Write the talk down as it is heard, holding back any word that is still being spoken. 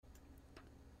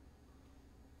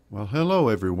Well, hello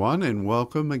everyone, and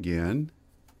welcome again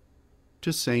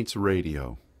to Saints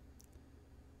Radio.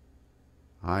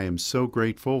 I am so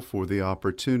grateful for the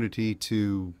opportunity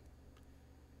to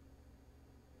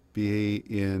be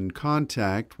in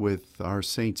contact with our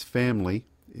Saints family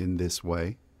in this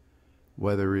way,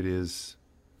 whether it is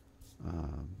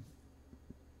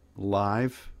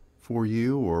live for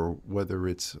you or whether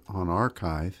it's on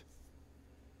archive.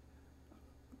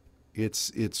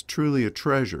 It's truly a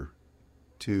treasure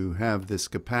to have this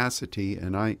capacity,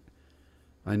 and I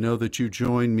know that you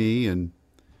join me in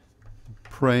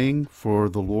praying for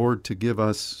the Lord to give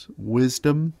us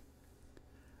wisdom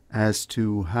as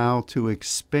to how to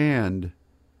expand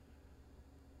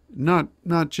not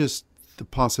just the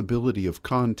possibility of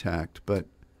contact, but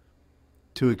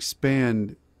to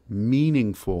expand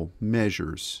meaningful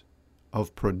measures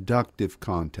of productive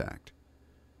contact.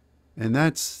 And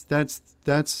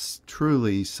that's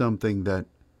truly something that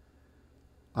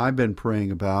I've been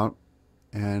praying about,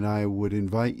 and I would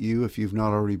invite you, if you've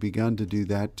not already begun to do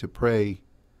that, to pray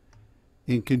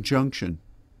in conjunction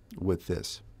with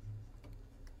this.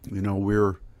 You know,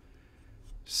 we're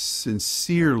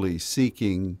sincerely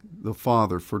seeking the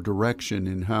Father for direction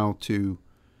in how to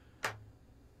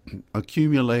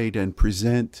accumulate and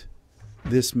present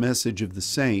this message of the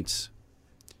saints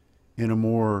in a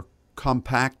more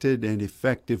compacted and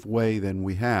effective way than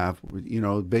we have. You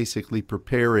know, basically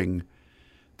preparing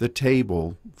the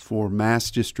table for mass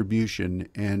distribution,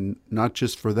 and not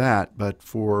just for that, but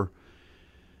for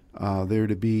there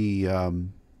to be,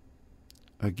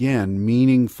 again,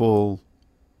 meaningful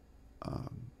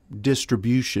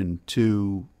distribution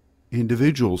to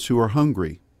individuals who are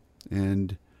hungry,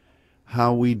 and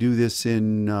how we do this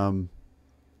in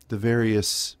the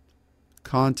various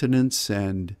continents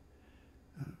and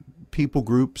people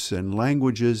groups and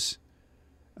languages.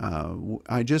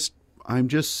 I'm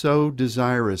just so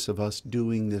desirous of us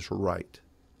doing this right,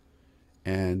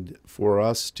 and for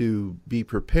us to be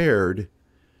prepared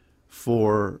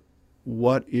for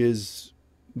what is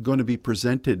going to be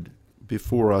presented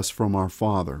before us from our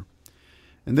Father.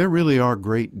 And there really are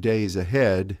great days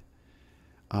ahead.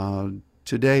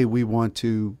 Today we want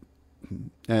to,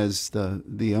 as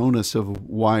the onus of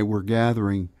why we're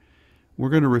gathering, we're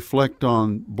going to reflect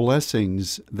on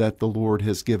blessings that the Lord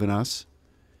has given us,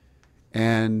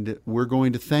 and we're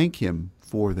going to thank Him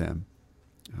for them.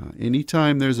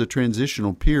 Anytime there's a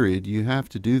transitional period, you have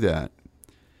to do that.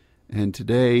 And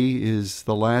today is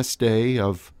the last day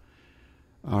of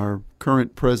our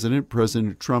current president,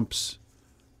 President Trump's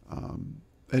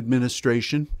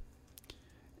administration.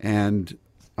 And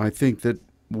I think that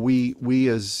we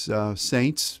as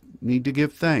saints need to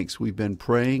give thanks. We've been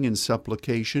praying in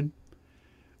supplication,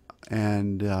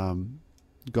 and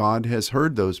God has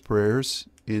heard those prayers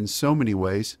in so many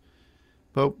ways,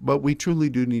 but we truly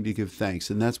do need to give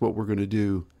thanks, and that's what we're going to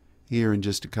do here in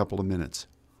just a couple of minutes.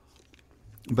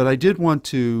 But I did want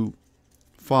to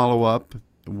follow up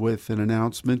with an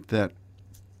announcement that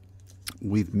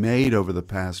we've made over the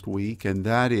past week, and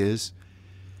that is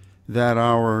that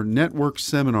our network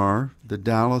seminar, the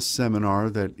Dallas seminar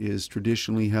that is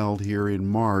traditionally held here in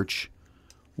March,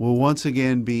 will once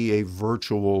again be a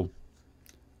virtual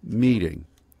meeting.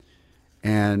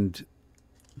 And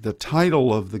the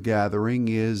title of the gathering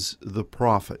is The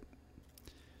Prophet.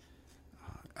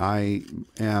 I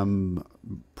am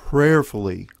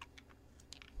prayerfully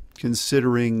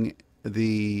considering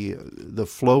the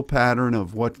flow pattern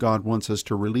of what God wants us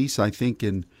to release. I think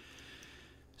in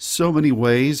so many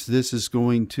ways this is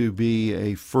going to be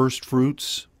a first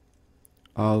fruits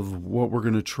of what we're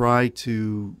going to try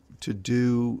to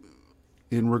do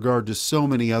in regard to so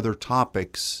many other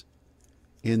topics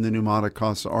in the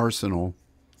Pneumaticos arsenal.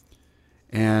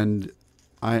 And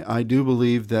I do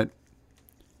believe that,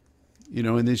 you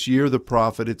know, in this year of the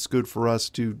prophet, it's good for us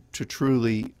to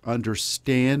truly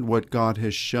understand what God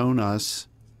has shown us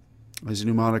as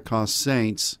Pneumaticos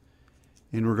saints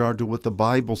in regard to what the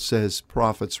Bible says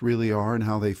prophets really are and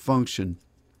how they function.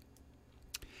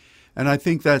 And I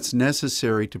think that's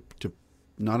necessary to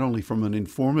not only from an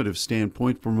informative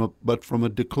standpoint, but from a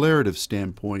declarative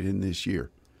standpoint in this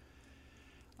year.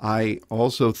 I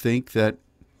also think that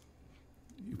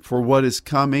for what is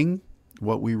coming,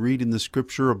 what we read in the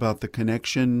Scripture about the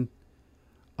connection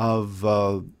of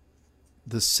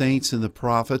the saints and the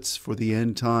prophets for the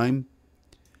end time,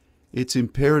 it's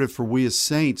imperative for we as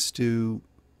saints to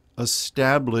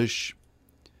establish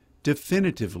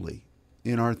definitively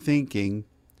in our thinking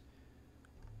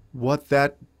what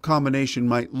that combination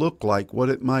might look like, what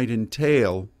it might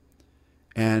entail,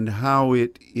 and how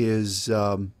it is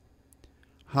going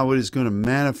to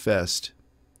manifest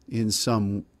in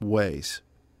some ways.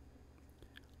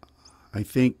 I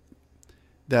think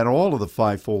that all of the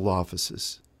fivefold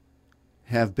offices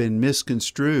have been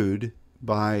misconstrued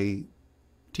by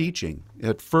teaching.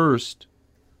 At first,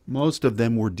 most of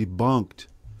them were debunked.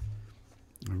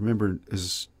 I remember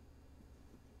as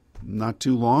not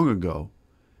too long ago,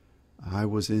 I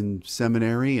was in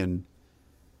seminary, and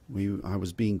I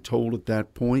was being told at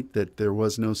that point that there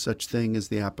was no such thing as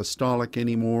the apostolic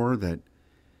anymore, that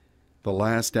the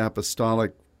last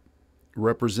apostolic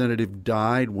representative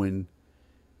died when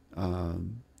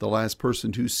the last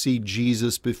person to see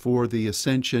Jesus before the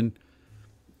ascension,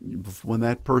 when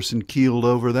that person keeled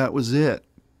over, that was it.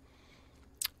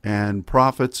 And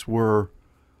prophets were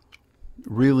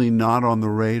really not on the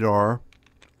radar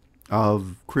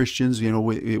of Christians. You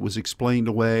know, it was explained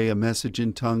away, a message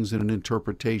in tongues and an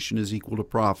interpretation is equal to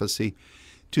prophecy.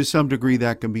 To some degree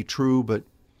that can be true, but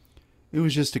it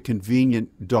was just a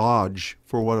convenient dodge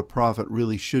for what a prophet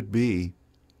really should be.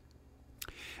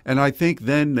 And I think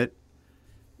then that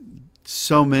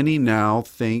so many now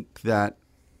think that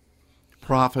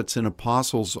prophets and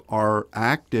apostles are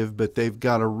active, but they've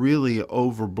got a really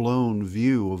overblown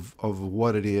view of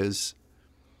what it is.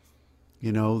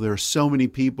 You know, there are so many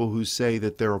people who say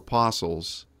that they're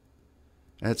apostles.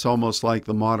 That's almost like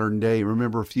the modern day.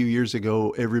 Remember a few years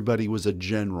ago, everybody was a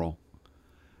general.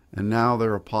 And now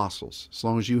they're apostles. As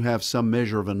long as you have some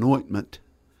measure of anointment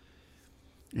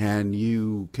and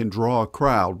you can draw a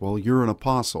crowd, well, you're an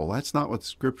apostle. That's not what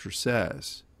Scripture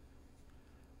says.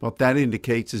 What that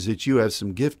indicates is that you have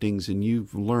some giftings and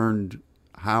you've learned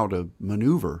how to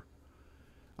maneuver.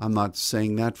 I'm not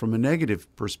saying that from a negative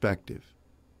perspective.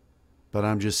 But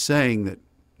I'm just saying that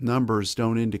numbers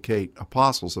don't indicate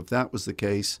apostles. If that was the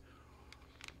case,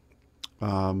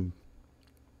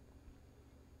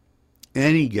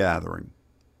 any gathering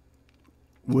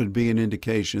would be an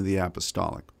indication of the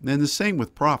apostolic. And the same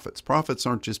with prophets. Prophets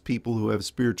aren't just people who have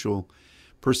spiritual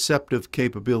perceptive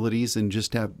capabilities and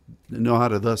just know how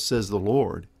to thus says the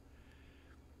Lord.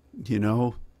 You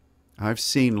know, I've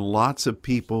seen lots of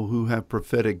people who have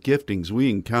prophetic giftings. We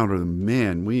encounter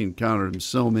them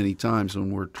so many times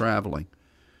when we're traveling.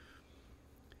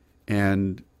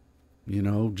 And, you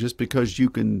know, just because you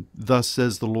can thus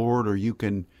says the Lord, or you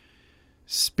can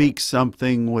speak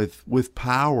something with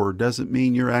power, doesn't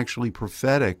mean you're actually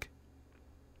prophetic.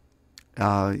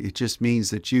 It just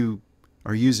means that you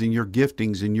are using your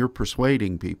giftings and you're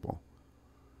persuading people.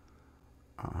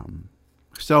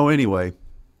 So anyway,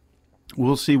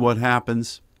 we'll see what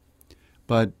happens,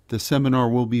 but the seminar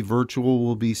will be virtual.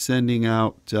 We'll be sending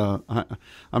out,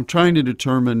 I'm trying to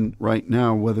determine right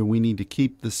now whether we need to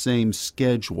keep the same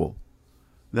schedule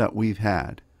that we've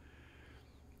had.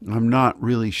 I'm not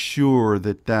really sure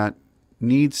that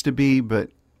needs to be, but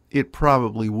it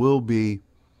probably will be.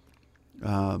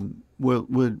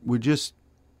 We'll just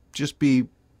be,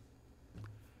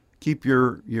 keep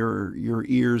your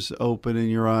ears open and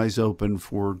your eyes open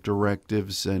for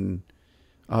directives and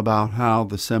about how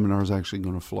the seminar is actually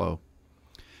going to flow.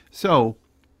 So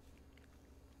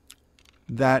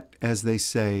that, as they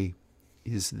say,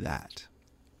 is that.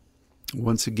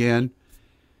 Once again,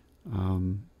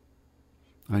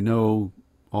 I know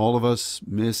all of us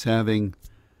miss having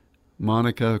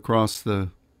Monica across the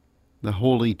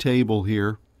holy table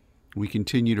here. We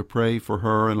continue to pray for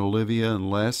her and Olivia and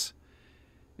Les,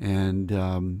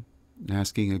 and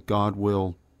asking that God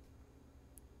will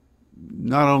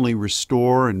not only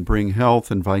restore and bring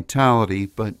health and vitality,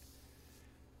 but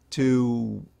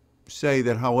to say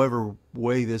that however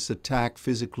way this attack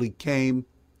physically came,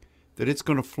 that it's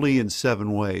going to flee in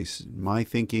 7 ways. In my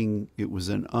thinking, it was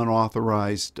an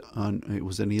unauthorized, it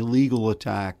was an illegal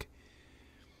attack.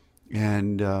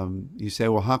 And you say,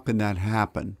 well, how can that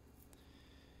happen?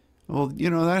 Well, you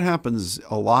know, that happens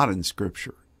a lot in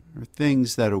Scripture. There are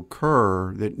things that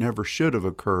occur that never should have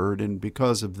occurred, and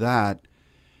because of that,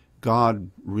 God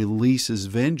releases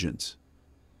vengeance.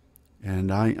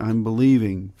 And I'm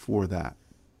believing for that.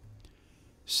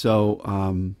 So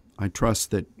I trust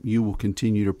that you will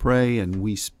continue to pray, and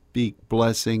we speak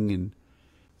blessing and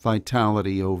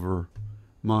vitality over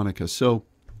Monica. So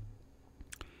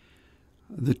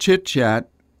the chit-chat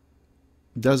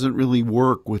doesn't really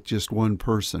work with just one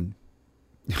person.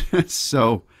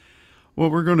 So what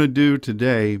we're going to do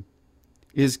today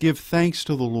is give thanks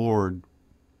to the Lord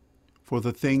for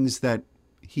the things that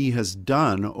He has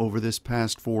done over this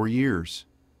past 4 years.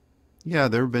 Yeah,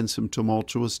 there have been some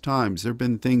tumultuous times. There have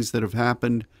been things that have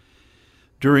happened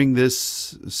during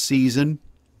this season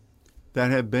that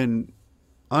have been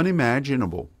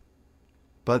unimaginable.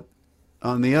 But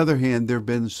on the other hand, there have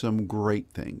been some great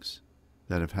things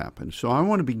that have happened. So I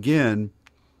want to begin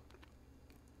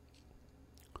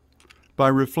by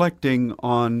reflecting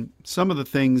on some of the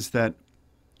things that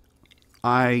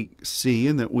I see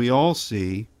and that we all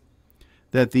see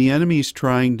that the enemy's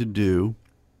trying to do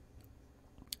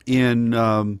in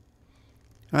kind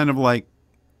of like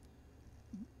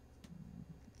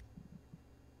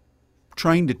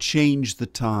trying to change the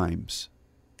times,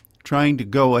 trying to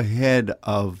go ahead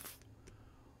of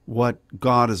what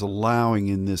God is allowing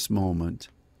in this moment,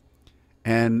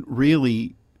 and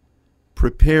really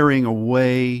preparing a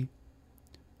way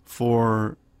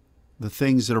for the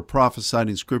things that are prophesied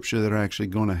in Scripture that are actually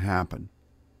going to happen.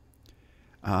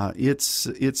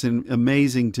 It's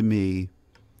amazing to me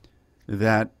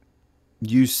that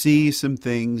you see some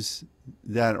things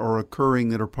that are occurring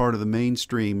that are part of the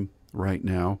mainstream right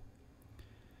now,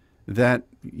 that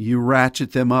you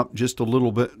ratchet them up just a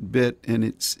little bit, and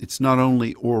it's not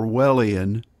only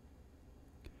Orwellian,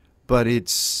 but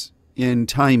it's in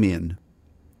time in.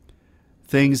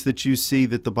 Things that you see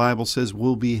that the Bible says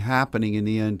will be happening in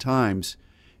the end times,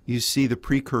 you see the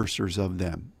precursors of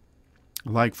them.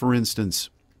 Like, for instance,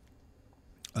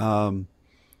 the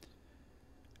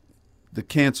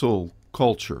cancel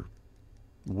culture,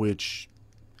 which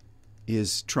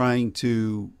is trying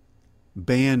to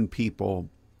ban people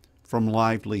from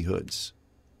livelihoods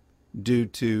due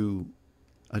to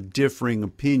a differing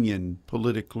opinion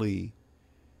politically.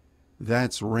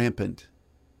 That's rampant.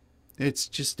 It's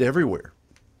just everywhere.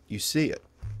 You see it.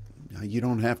 Now, you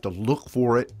don't have to look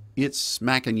for it. It's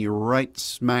smacking you right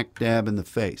smack dab in the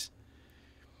face.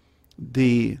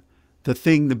 The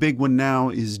big one now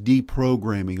is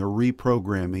deprogramming or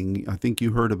reprogramming. I think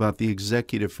you heard about the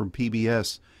executive from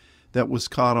PBS that was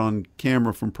caught on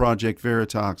camera from Project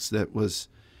Veritas that was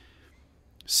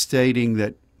stating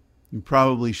that you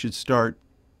probably should start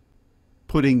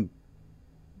putting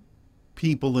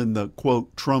people in the,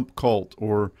 quote, Trump cult,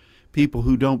 or people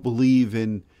who don't believe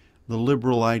in the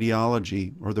liberal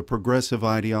ideology or the progressive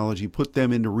ideology, put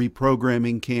them into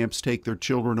reprogramming camps, take their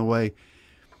children away.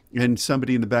 And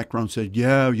somebody in the background said,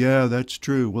 yeah, that's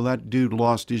true. Well, that dude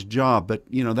lost his job. But,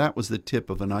 that was the tip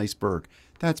of an iceberg.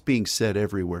 That's being said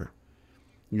everywhere.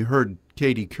 You heard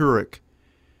Katie Couric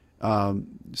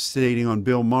stating on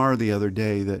Bill Maher the other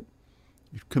day that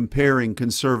comparing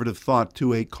conservative thought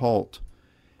to a cult,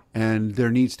 and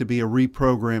there needs to be a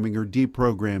reprogramming or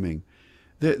deprogramming.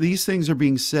 These things are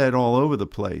being said all over the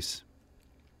place,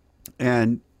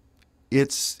 and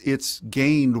it's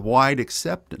gained wide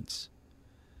acceptance.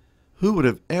 Who would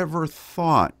have ever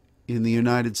thought in the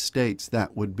United States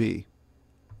that would be?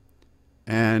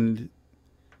 And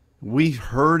we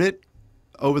heard it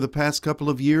over the past couple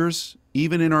of years,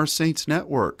 even in our Saints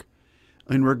Network,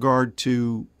 in regard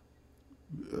to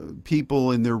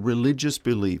people and their religious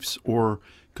beliefs or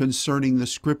concerning the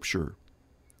Scripture.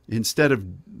 Instead of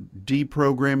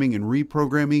deprogramming and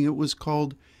reprogramming, it was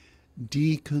called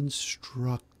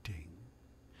deconstructing.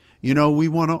 We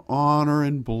want to honor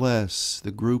and bless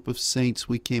the group of saints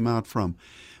we came out from.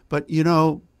 But,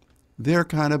 they're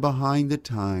kind of behind the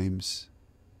times.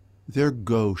 They're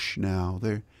gauche now.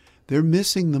 They're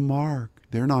missing the mark.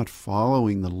 They're not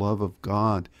following the love of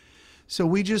God. So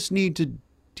we just need to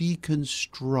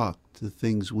deconstruct the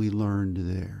things we learned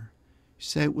there. You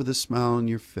say it with a smile on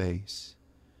your face.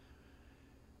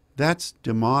 That's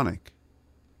demonic.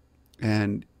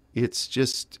 And it's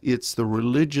the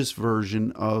religious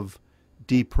version of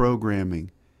deprogramming.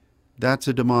 That's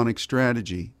a demonic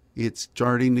strategy. It's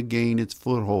starting to gain its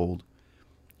foothold.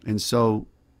 And so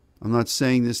I'm not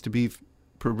saying this to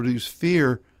produce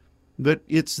fear, but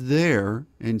it's there.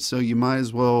 And so you might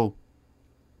as well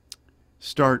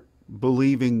start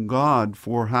believing God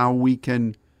for how we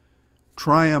can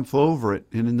triumph over it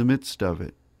and in the midst of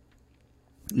it.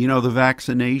 The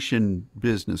vaccination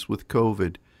business with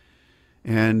COVID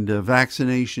and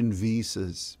vaccination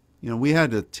visas. We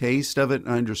had a taste of it.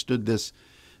 I understood this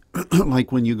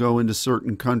like when you go into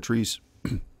certain countries,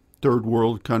 third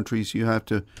world countries, you have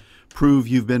to prove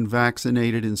you've been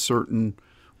vaccinated in certain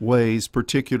ways,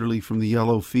 particularly from the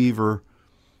yellow fever.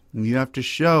 And you have to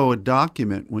show a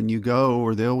document when you go,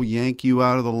 or they'll yank you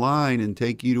out of the line and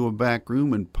take you to a back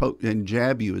room and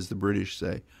jab you, as the British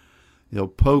say. They'll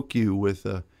poke you with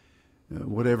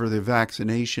whatever the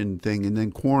vaccination thing, and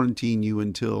then quarantine you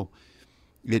until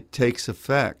it takes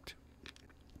effect.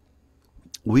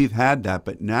 We've had that,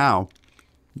 but now,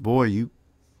 boy, you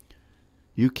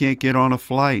can't get on a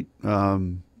flight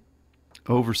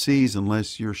overseas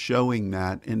unless you're showing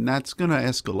that, and that's going to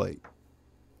escalate.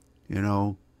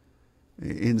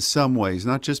 In some ways,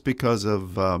 not just because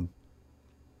of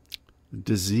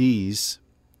disease.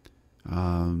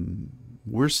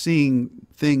 We're seeing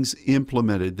things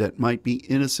implemented that might be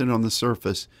innocent on the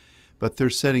surface, but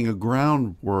they're setting a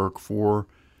groundwork for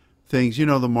things,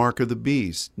 the mark of the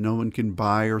beast. No one can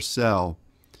buy or sell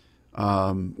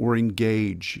or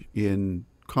engage in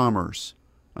commerce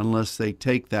unless they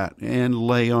take that and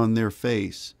lay on their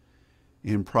face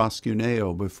in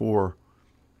proskuneo before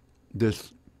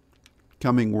this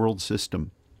coming world system.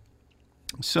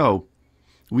 So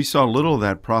we saw little of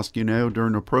that proskuneo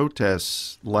during the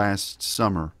protests last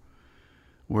summer,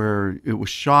 where it was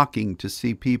shocking to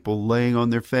see people laying on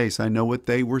their face. I know what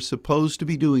they were supposed to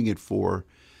be doing it for,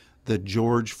 the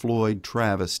George Floyd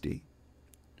travesty.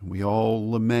 We all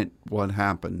lament what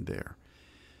happened there.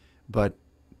 But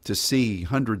to see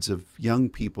hundreds of young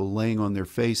people laying on their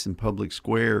face in public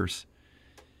squares,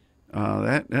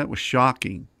 that was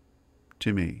shocking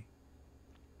to me.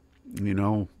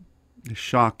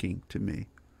 Shocking to me.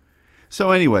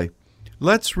 So anyway,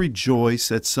 let's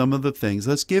rejoice at some of the things.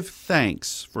 Let's give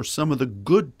thanks for some of the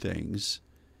good things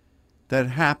that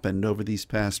happened over these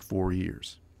past 4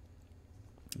 years.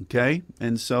 Okay?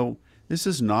 And so this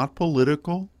is not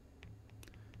political.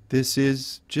 This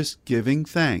is just giving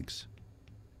thanks.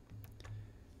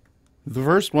 The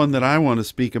first one that I want to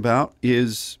speak about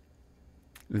is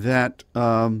that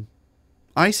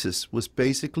ISIS was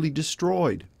basically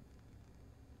destroyed.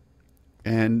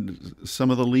 And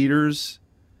some of the leaders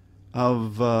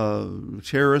of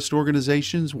terrorist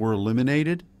organizations were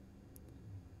eliminated.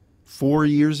 4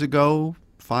 years ago,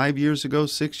 5 years ago,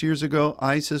 6 years ago,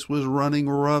 ISIS was running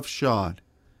roughshod,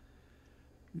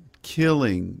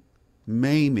 killing,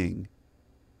 maiming.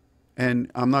 And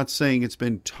I'm not saying it's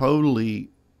been totally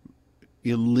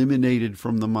eliminated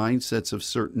from the mindsets of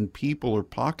certain people or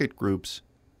pocket groups,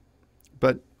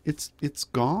 but it's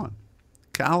gone.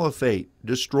 Caliphate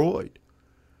destroyed,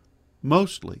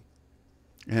 mostly.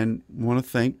 And want to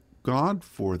thank God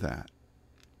for that.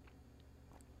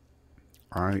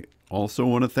 I also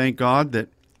want to thank God that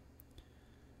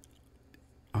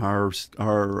our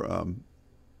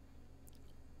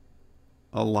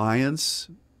alliance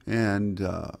and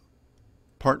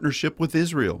partnership with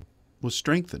Israel was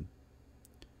strengthened.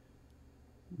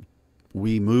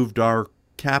 We moved our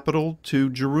capital to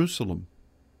Jerusalem,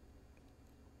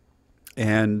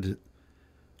 and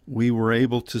we were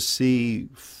able to see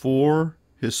 4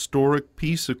 historic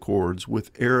peace accords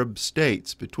with Arab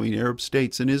states, between Arab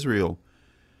states and Israel,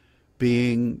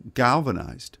 being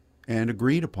galvanized and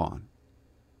agreed upon.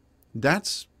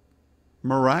 That's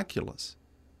miraculous.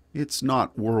 It's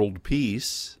not world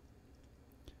peace,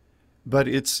 but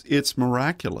it's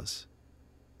miraculous.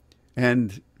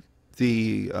 And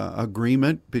the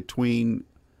agreement between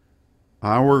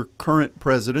our current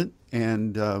president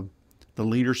and the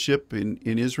leadership in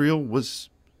Israel was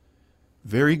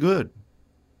very good.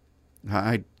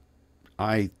 I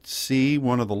see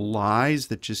one of the lies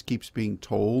that just keeps being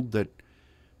told, that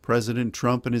President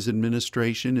Trump and his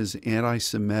administration is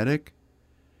anti-Semitic.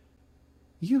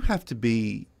 You have to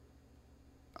be,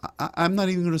 I'm not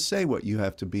even going to say what you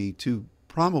have to be to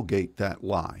promulgate that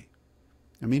lie.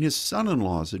 I mean, his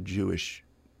son-in-law is a Jewish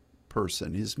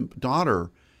person. His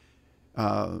daughter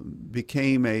was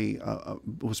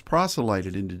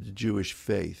proselyted into the Jewish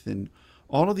faith, and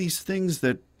all of these things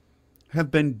that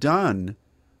have been done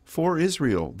for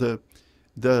Israel, the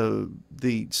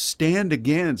stand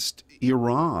against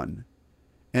Iran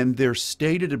and their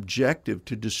stated objective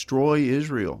to destroy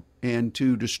Israel and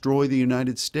to destroy the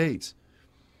United States.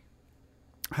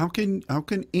 How can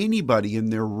anybody in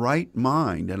their right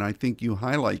mind, and I think you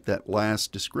highlight that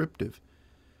last descriptive,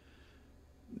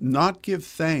 not give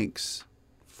thanks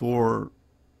for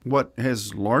what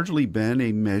has largely been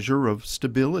a measure of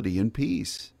stability and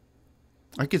peace?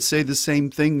 I could say the same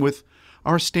thing with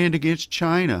our stand against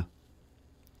China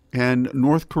and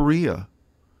North Korea.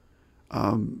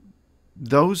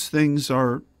 Those things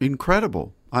are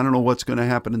incredible. I don't know what's going to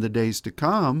happen in the days to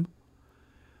come,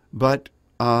 but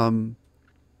I'm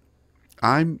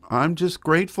just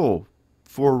grateful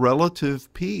for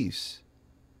relative peace.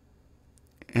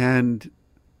 And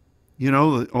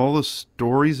all the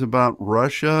stories about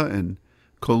Russia and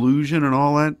collusion and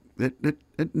all that,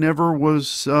 it never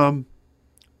was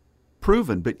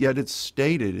proven, but yet it's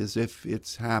stated as if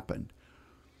it's happened.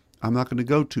 I'm not going to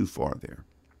go too far there.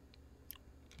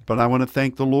 But I want to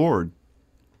thank the Lord.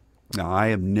 Now, I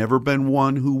have never been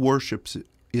one who worships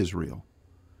Israel.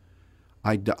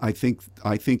 I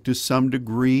think to some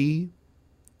degree,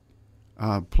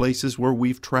 places where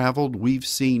we've traveled, we've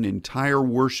seen entire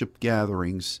worship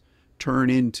gatherings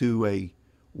turn into a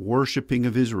worshiping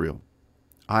of Israel.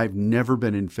 I've never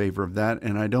been in favor of that,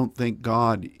 and I don't think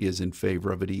God is in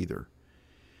favor of it either.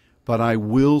 But I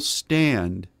will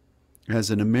stand as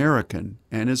an American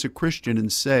and as a Christian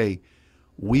and say,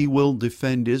 we will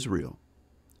defend Israel,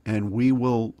 and we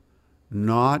will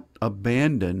not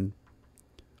abandon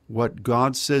what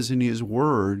God says in His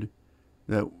Word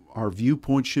that our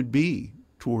viewpoint should be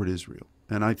toward Israel.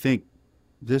 And I think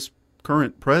this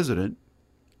current president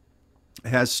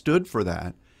has stood for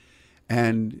that.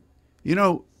 And, you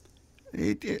know,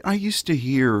 I used to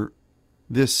hear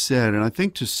this said, and I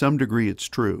think to some degree it's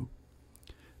true,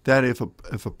 that if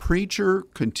a preacher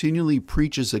continually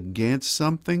preaches against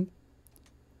something,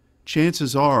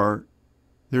 chances are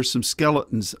there's some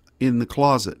skeletons in the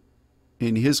closet,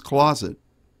 in his closet,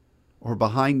 or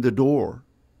behind the door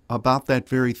about that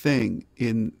very thing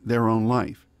in their own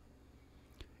life.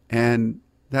 And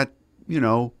that, you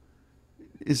know,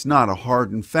 is not a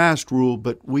hard and fast rule,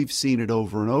 but we've seen it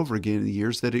over and over again in the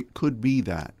years that it could be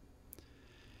that.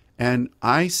 And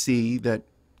I see that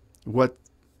what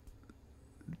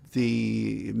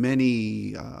the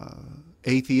many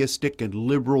atheistic and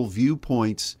liberal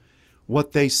viewpoints,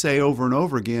 what they say over and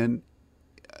over again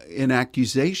in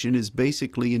accusation is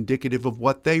basically indicative of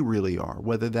what they really are,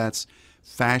 whether that's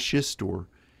fascist or,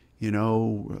 you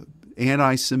know,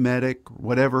 anti-Semitic,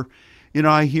 whatever. You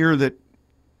know, I hear that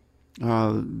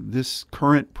this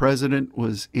current president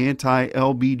was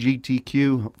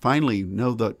anti-LGBTQ. Finally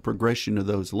know the progression of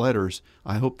those letters.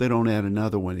 I hope they don't add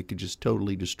another one. It could just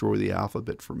totally destroy the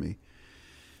alphabet for me.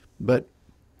 But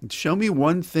show me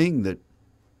one thing that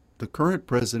the current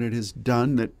president has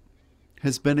done that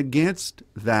has been against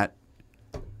that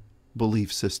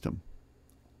belief system.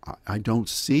 I don't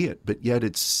see it, but yet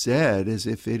it's said as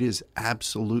if it is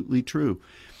absolutely true.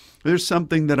 There's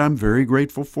something that I'm very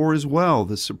grateful for as well.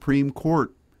 The Supreme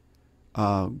Court,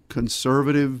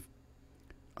 conservative,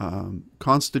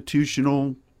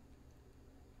 constitutional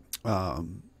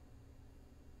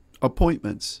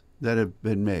appointments that have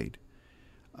been made.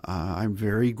 I'm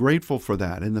very grateful for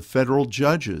that. And the federal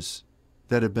judges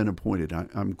that have been appointed,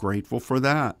 I'm grateful for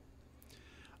that.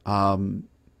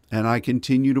 And I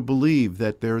continue to believe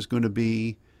that there's going to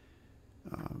be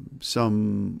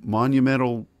some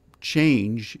monumental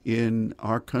change in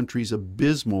our country's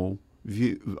abysmal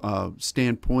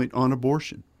standpoint on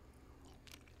abortion.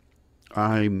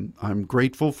 I'm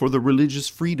grateful for the religious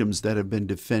freedoms that have been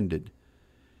defended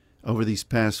over these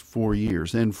past 4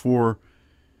 years, and for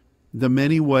the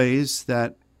many ways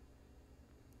that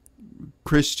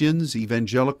Christians,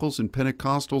 evangelicals, and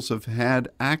Pentecostals have had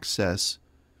access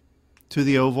to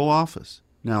the Oval Office.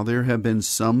 Now, there have been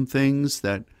some things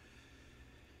that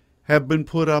have been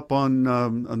put up on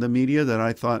the media that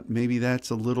I thought maybe that's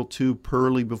a little too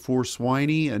pearly before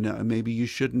swiney, and maybe you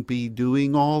shouldn't be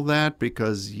doing all that,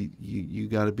 because you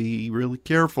got to be really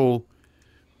careful,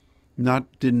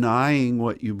 not denying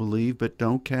what you believe, but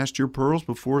don't cast your pearls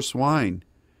before swine.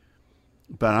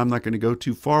 But I'm not going to go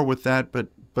too far with that, but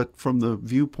from the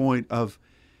viewpoint of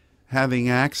having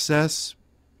access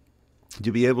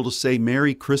to be able to say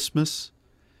Merry Christmas,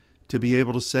 to be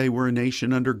able to say we're a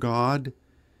nation under God,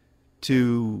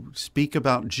 to speak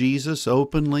about Jesus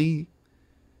openly,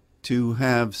 to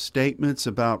have statements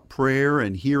about prayer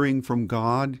and hearing from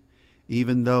God,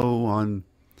 even though on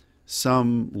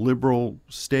some liberal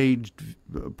staged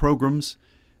programs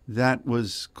that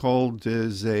was called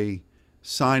as a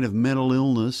sign of mental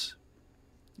illness.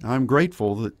 I'm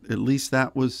grateful that at least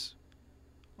that was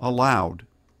allowed.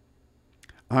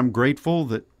 I'm grateful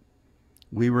that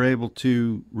we were able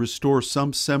to restore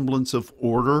some semblance of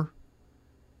order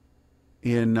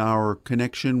in our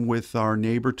connection with our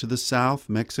neighbor to the south,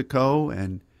 Mexico,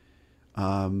 and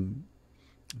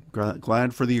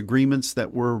glad for the agreements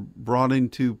that were brought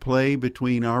into play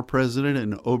between our president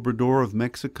and Obrador of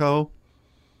Mexico.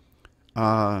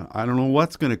 I don't know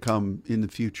what's going to come in the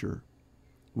future.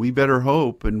 We better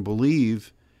hope and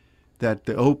believe that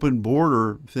the open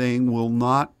border thing will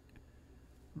not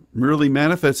merely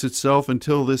manifest itself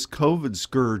until this COVID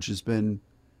scourge has been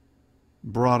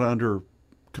brought under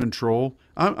control.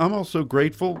 I'm also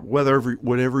grateful,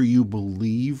 whatever you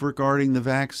believe regarding the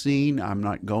vaccine. I'm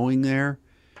not going there.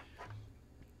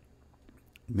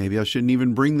 Maybe I shouldn't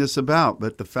even bring this about,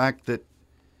 but the fact that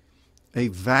a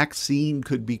vaccine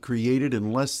could be created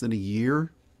in less than a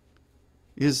year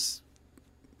is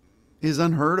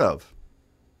unheard of.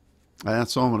 And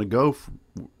that's all I'm going to go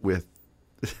with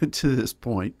to this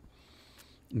point.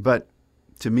 But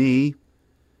to me,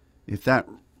 if that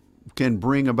can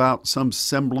bring about some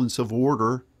semblance of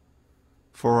order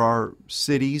for our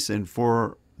cities and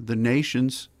for the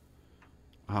nations,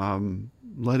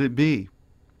 let it be.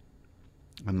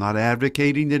 I'm not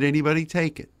advocating that anybody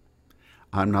take it.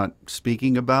 I'm not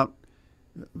speaking about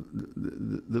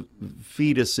the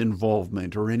fetus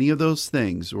involvement or any of those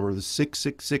things, or the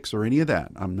 666 or any of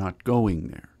that. I'm not going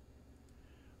there.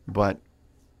 but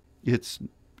it's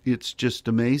just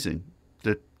amazing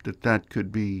that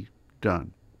could be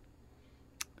done.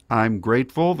 I'm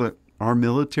grateful that our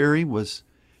military was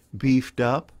beefed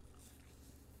up.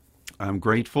 I'm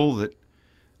grateful that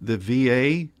the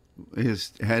VA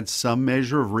has had some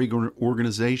measure of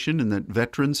reorganization and that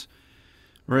veterans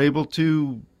are able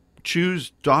to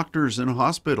choose doctors and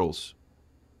hospitals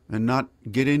and not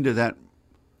get into that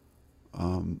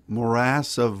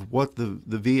morass of what the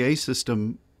VA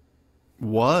system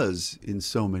was in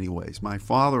so many ways. My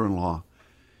father-in-law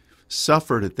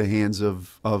suffered at the hands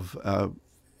of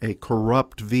a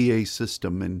corrupt VA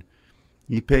system, and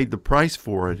he paid the price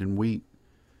for it, and we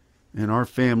and our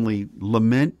family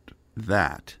lament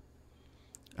that.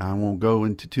 I won't go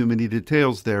into too many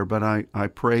details there, but I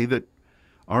pray that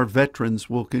our veterans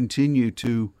will continue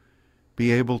to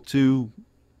be able to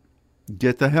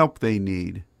get the help they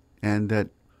need, and that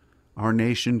our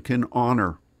nation can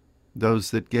honor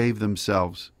those that gave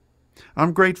themselves.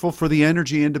 I'm grateful for the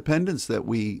energy independence that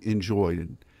we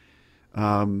enjoyed.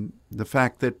 The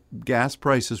fact that gas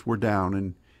prices were down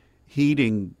and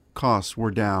heating costs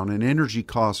were down and energy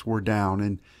costs were down,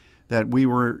 and that we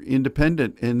were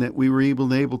independent and that we were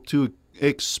able to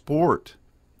export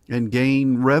and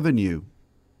gain revenue.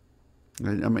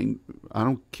 I mean, I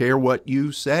don't care what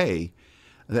you say.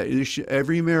 That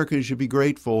every American should be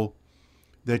grateful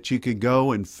that you could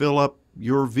go and fill up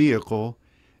your vehicle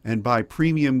and buy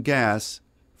premium gas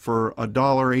for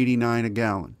 $1.89 a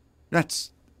gallon.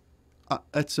 That's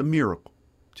a miracle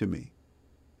to me.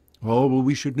 Oh, well,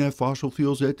 we shouldn't have fossil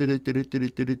fuels. Well,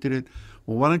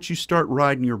 why don't you start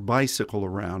riding your bicycle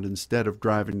around instead of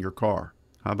driving your car?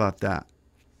 How about that?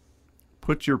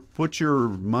 Put your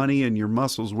money and your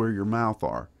muscles where your mouth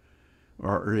are,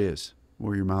 or is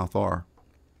where your mouth are.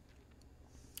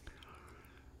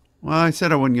 Well, I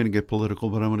said I wasn't going to get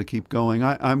political, but I'm going to keep going.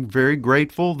 I'm very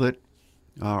grateful that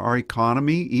our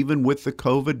economy, even with the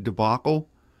COVID debacle,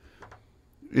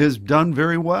 is done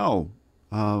very well.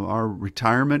 Our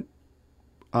retirement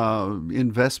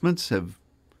investments have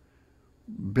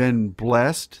been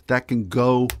blessed. That can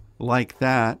go like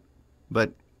that,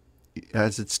 but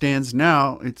as it stands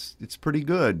now, it's pretty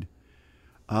good.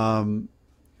 I'm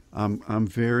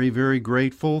very, very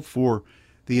grateful for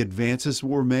the advances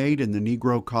were made in the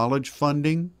Negro College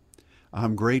funding.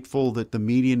 I'm grateful that the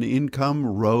median income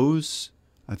rose.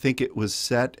 I think it was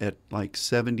set at like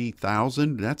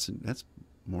 $70,000. That's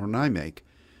more than I make.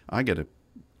 I gotta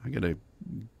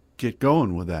get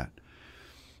going with that.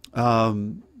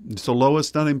 It's the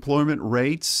lowest unemployment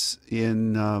rates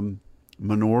in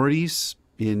minorities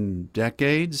in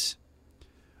decades.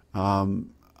 I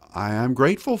am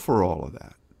grateful for all of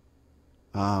that.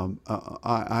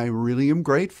 I really am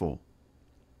grateful.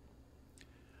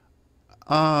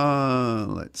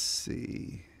 Let's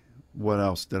see. What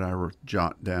else did I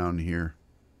jot down here?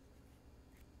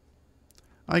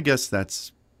 I guess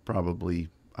that's probably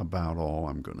about all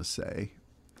I'm going to say.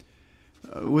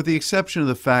 With the exception of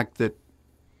the fact that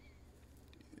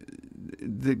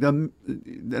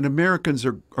that Americans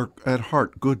are at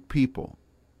heart good people.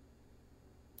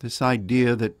 This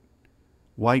idea that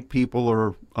white people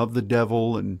are of the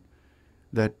devil and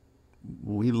that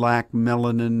we lack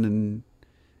melanin, and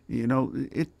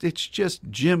it's just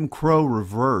Jim Crow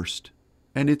reversed,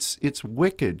 and it's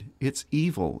wicked, it's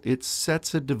evil, it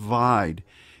sets a divide.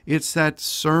 It's that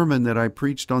sermon that I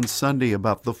preached on Sunday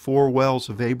about the four wells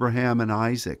of Abraham and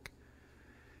Isaac,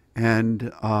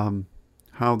 and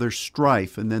how there's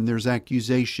strife, and then there's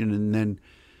accusation, and then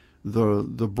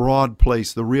the broad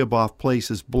place, the Rehoboth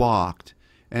place, is blocked.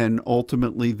 And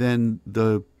ultimately, then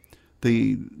the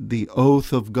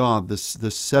oath of God, the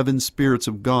seven spirits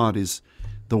of God, is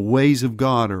the ways of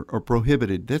God are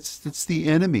prohibited. That's the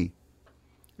enemy,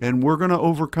 and we're going to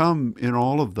overcome in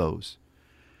all of those,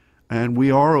 and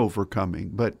we are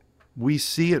overcoming. But we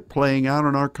see it playing out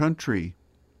in our country.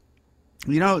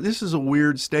 This is a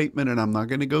weird statement, and I'm not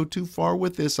going to go too far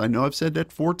with this. I know I've said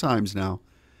that 4 times now.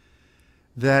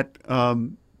 That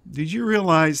did you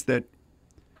realize that?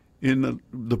 In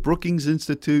the Brookings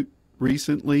Institute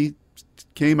recently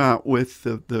came out with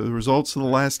the results of the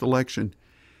last election,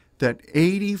 that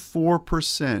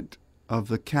 84% of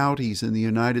the counties in the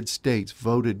United States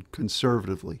voted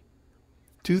conservatively.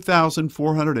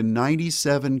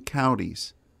 2,497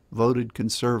 counties voted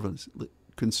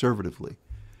conservatively.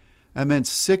 That meant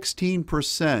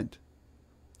 16%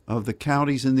 of the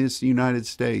counties in this United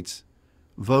States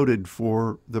voted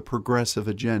for the progressive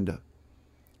agenda.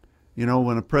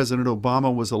 When President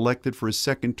Obama was elected for his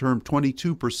second term,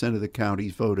 22% of the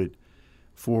counties voted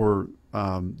for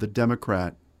the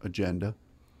Democrat agenda.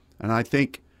 And I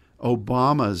think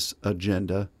Obama's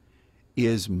agenda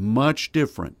is much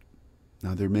different.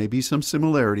 Now, there may be some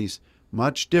similarities,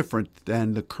 much different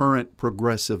than the current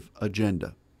progressive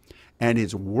agenda. And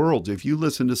it's worlds. If you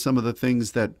listen to some of the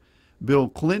things that Bill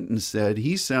Clinton said,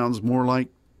 he sounds more like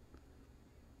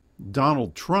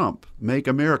Donald Trump. Make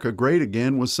America Great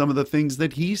Again was some of the things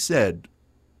that he said,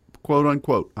 quote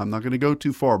unquote. I'm not going to go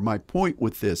too far. My point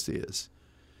with this is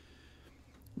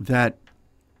that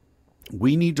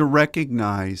we need to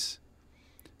recognize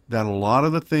that a lot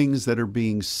of the things that are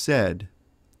being said,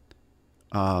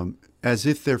 as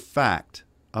if they're fact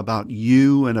about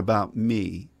you and about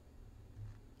me,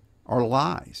 are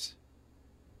lies.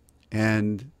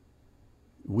 And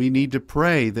we need to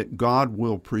pray that God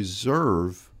will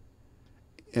preserve,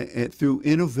 through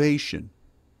innovation,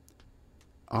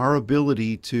 our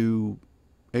ability to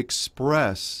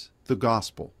express the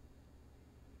gospel.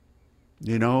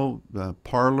 You know, the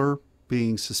Parler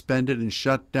being suspended and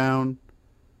shut down,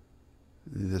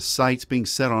 the sites being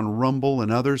set on Rumble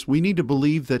and others. We need to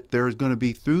believe that there is going to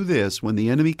be, through this, when the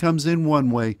enemy comes in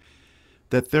one way,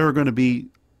 that there are going to be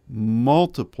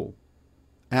multiple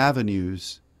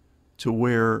avenues to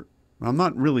where, I'm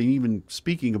not really even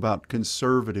speaking about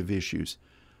conservative issues.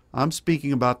 I'm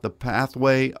speaking about the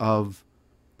pathway of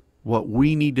what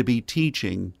we need to be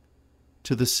teaching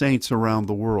to the saints around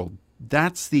the world.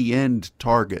 That's the end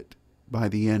target by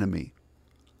the enemy.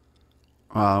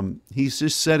 He's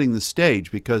just setting the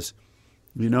stage because,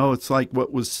 you know, it's like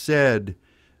what was said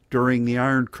during the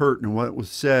Iron Curtain, what was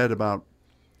said about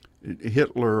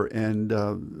Hitler and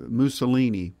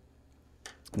Mussolini.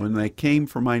 When they came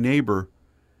for my neighbor,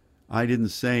 I didn't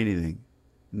say anything.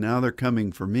 Now they're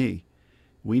coming for me.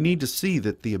 We need to see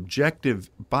that the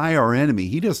objective by our enemy,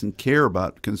 he doesn't care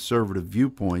about conservative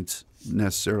viewpoints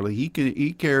necessarily.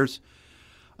 He cares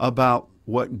about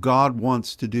what God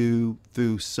wants to do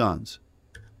through sons.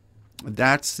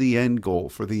 That's the end goal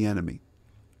for the enemy.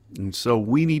 And so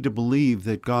we need to believe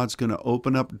that God's going to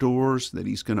open up doors, that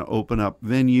he's going to open up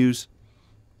venues,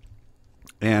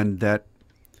 and that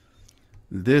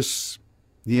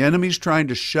the enemy's trying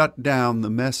to shut down the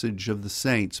message of the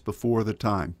saints before the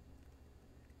time.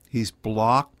 He's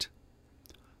blocked,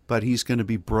 but he's going to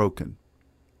be broken.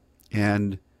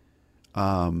 And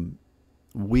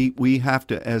we have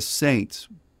to, as saints,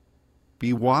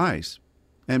 be wise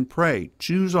and pray.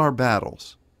 Choose our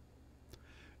battles.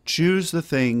 Choose the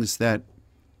things that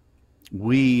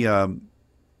we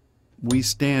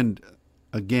stand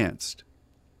against,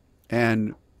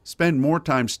 and spend more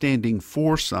time standing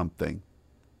for something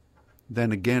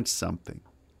than against something.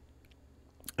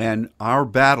 And our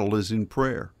battle is in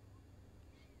prayer.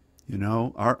 You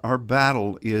know, our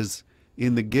battle is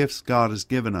in the gifts God has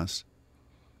given us.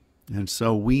 And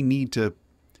so we need to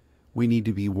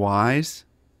be wise.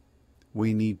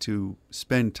 We need to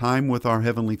spend time with our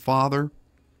Heavenly Father.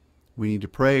 We need to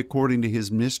pray according to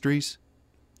his mysteries.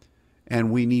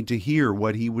 And we need to hear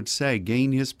what he would say,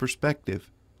 gain his perspective,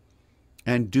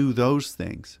 and do those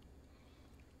things.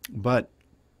 But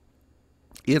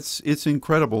it's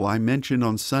incredible. I mentioned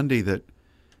on Sunday that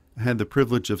I had the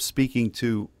privilege of speaking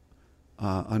to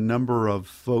a number of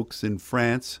folks in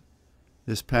France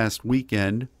this past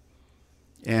weekend.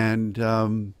 And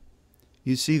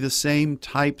you see the same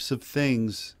types of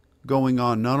things going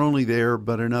on, not only there,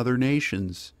 but in other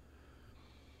nations.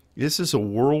 This is a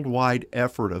worldwide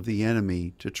effort of the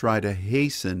enemy to try to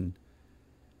hasten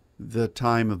the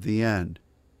time of the end.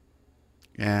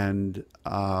 And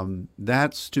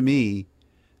that's, to me,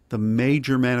 the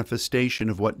major manifestation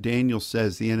of what Daniel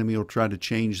says the enemy will try to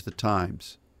change the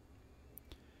times.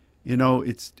 You know,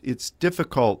 it's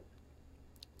difficult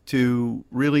to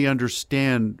really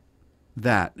understand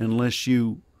that unless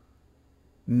you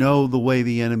know the way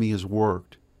the enemy has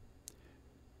worked.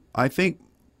 I think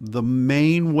the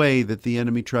main way that the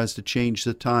enemy tries to change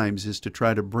the times is to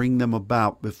try to bring them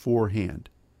about beforehand.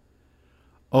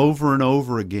 Over and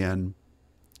over again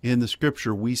in the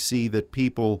Scripture, we see that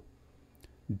people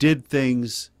did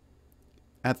things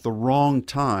at the wrong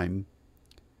time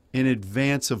in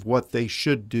advance of what they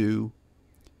should do.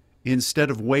 Instead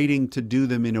of waiting to do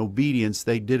them in obedience,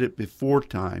 they did it before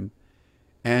time,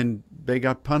 and they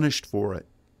got punished for it.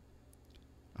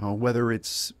 Whether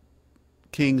it's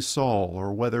King Saul,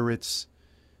 or whether it's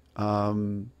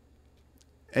Ahaz,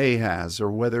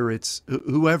 or whether it's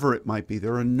whoever it might be.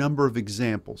 There are a number of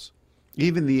examples.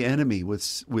 Even the enemy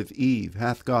with Eve,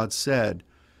 hath God said.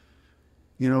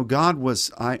 You know,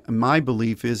 my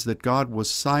belief is that God was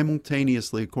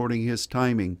simultaneously, according to his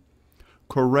timing,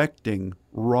 correcting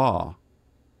Ra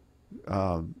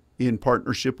in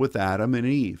partnership with Adam and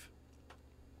Eve.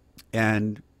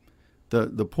 And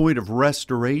the point of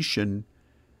restoration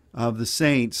of the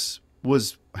saints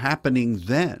was happening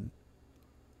then.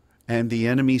 And the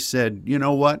enemy said, you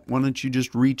know what? Why don't you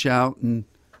just reach out and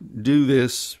do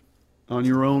this on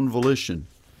your own volition?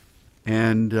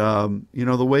 And,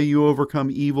 the way you overcome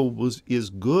evil is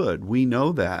good. We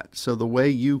know that. So the way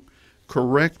you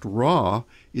correct Ra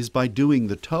is by doing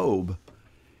the Tob.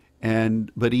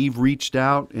 But Eve reached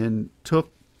out and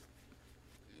took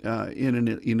in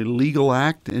an illegal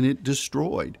act, and it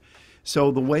destroyed.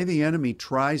 So the way the enemy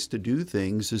tries to do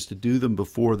things is to do them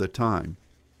before the time.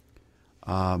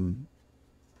 I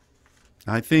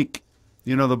think,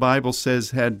 the Bible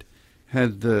says, had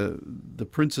the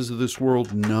princes of this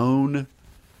world known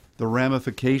the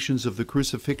ramifications of the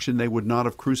crucifixion, they would not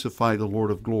have crucified the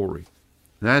Lord of glory.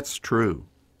 That's true.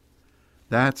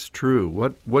 That's true.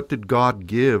 What did God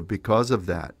give because of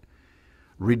that?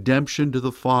 Redemption to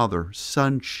the Father,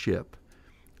 sonship,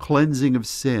 cleansing of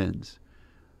sins,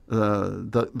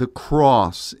 the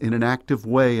cross in an active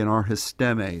way in our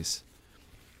histemes,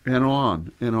 and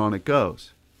on it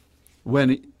goes.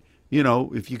 When,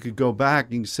 if you could go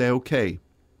back and say, okay,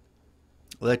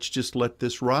 let's just let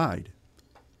this ride.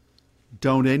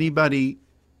 Don't anybody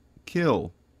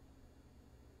kill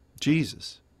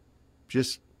Jesus.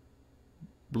 Just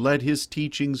let his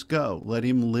teachings go. Let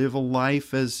him live a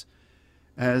life as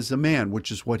a man,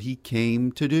 which is what he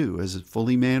came to do, as a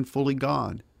fully man, fully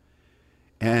God.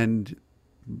 And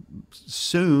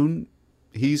soon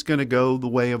he's going to go the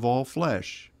way of all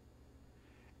flesh.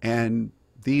 And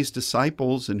these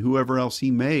disciples and whoever else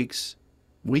he makes,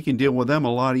 we can deal with them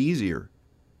a lot easier.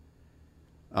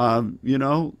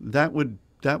 That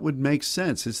would make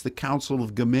sense. It's the Council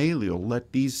of Gamaliel.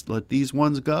 Let these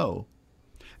ones go.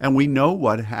 And we know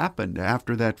what happened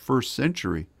after that first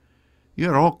century. You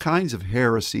had all kinds of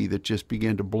heresy that just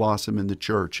began to blossom in the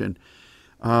church, and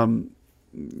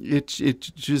it's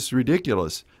just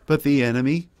ridiculous. But the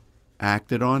enemy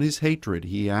acted on his hatred.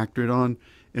 He acted on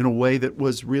in a way that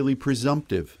was really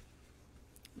presumptive.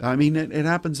 I mean, it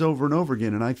happens over and over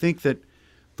again, and I think that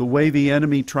the way the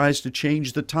enemy tries to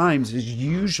change the times is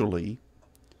usually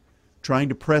trying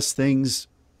to press things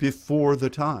before the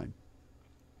time.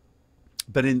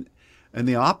 But in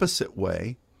the opposite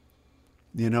way,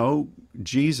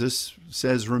 Jesus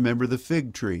says, remember the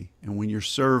fig tree. And when you're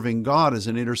serving God as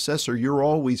an intercessor, you're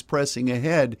always pressing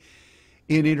ahead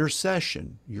in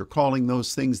intercession. You're calling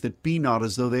those things that be not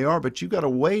as though they are, but you got to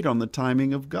wait on the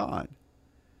timing of God.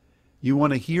 You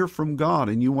want to hear from God,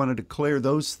 and you want to declare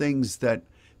those things that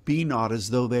be not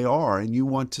as though they are, and you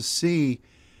want to see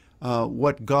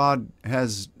what God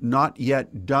has not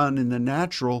yet done in the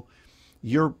natural.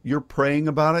 You're praying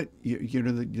about it.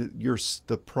 You're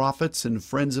the prophets and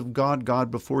friends of God.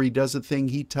 God, before he does a thing,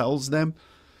 he tells them.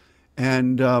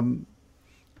 And,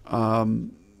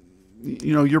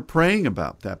 you're praying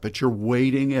about that, but you're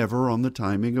waiting ever on the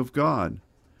timing of God.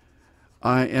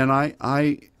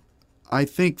 I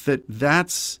think that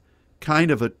that's kind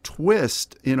of a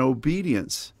twist in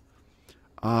obedience,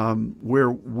 where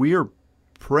we're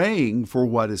praying for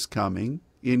what is coming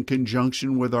in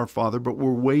conjunction with our Father, but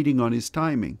we're waiting on his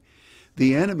timing.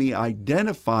 The enemy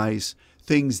identifies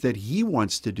things that he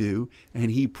wants to do,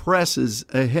 and he presses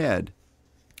ahead.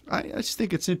 I just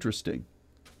think it's interesting.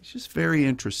 It's just very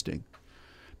interesting.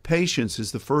 Patience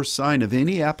is the first sign of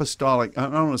any apostolic, I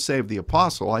don't want to say of the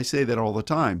apostle, I say that all the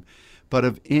time, but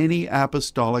of any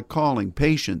apostolic calling,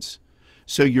 patience.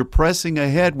 So you're pressing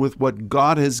ahead with what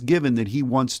God has given that he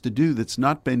wants to do that's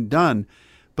not been done,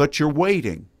 but you're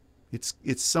waiting.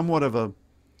 It's somewhat of an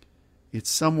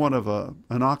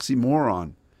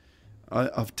oxymoron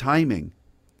of timing.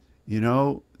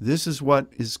 This is what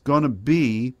is going to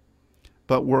be,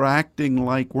 but we're acting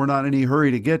like we're not in any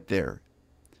hurry to get there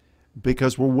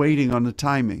because we're waiting on the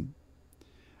timing.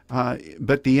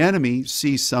 But the enemy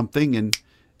sees something, and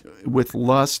with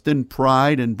lust and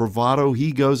pride and bravado,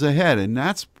 he goes ahead, and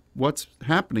that's what's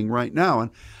happening right now.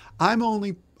 And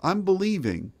I'm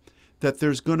believing that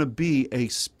there's going to be a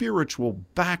spiritual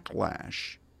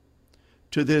backlash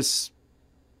to this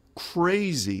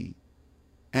crazy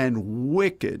and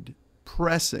wicked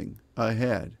pressing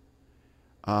ahead.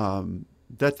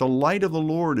 That the light of the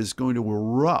Lord is going to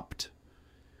erupt,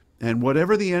 and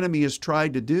whatever the enemy has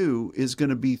tried to do is going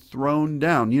to be thrown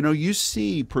down. You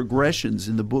see progressions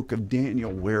in the book of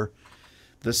Daniel where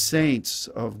the saints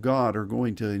of God are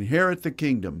going to inherit the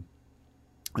kingdom,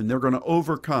 and they're going to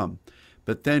overcome.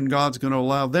 But then God's going to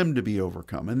allow them to be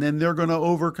overcome. And then they're going to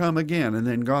overcome again. And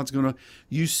then God's going to...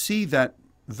 You see that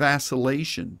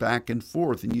vacillation back and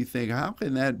forth, and you think, how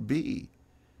can that be?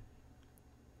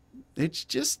 It's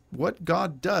just what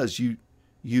God does. You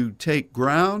take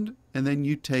ground, and then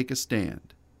you take a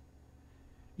stand.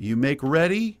 You make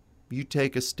ready, you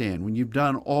take a stand. When you've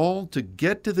done all to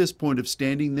get to this point of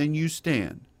standing, then you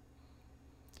stand.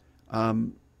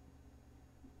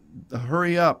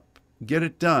 Hurry up, get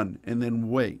it done, and then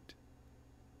wait.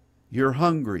 You're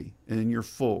hungry, and you're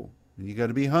full, and you got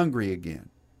to be hungry again.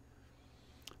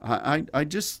 I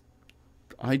just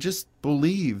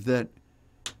believe that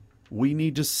we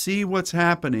need to see what's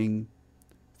happening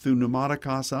through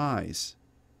pneumatikos eyes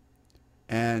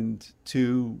and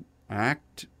to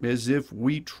act as if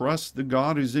we trust the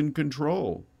God who's in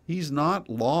control. He's not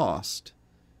lost.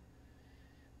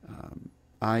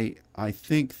 I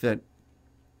think that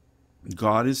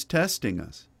God is testing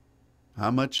us.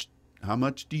 How much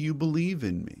do you believe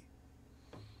in me?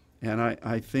 And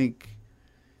I think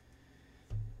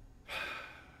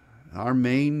our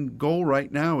main goal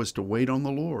right now is to wait on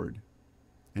the Lord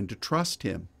and to trust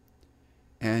Him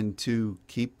and to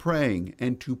keep praying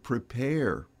and to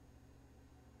prepare.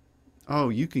 Oh,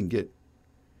 you can get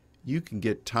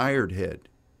tired head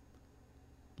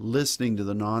listening to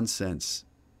the nonsense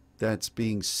that's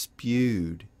being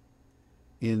spewed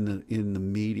in the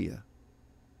media.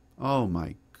 Oh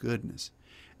my goodness.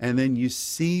 And then you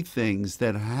see things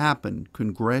that happen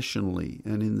congressionally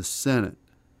and in the Senate,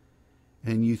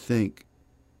 and you think,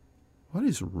 what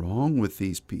is wrong with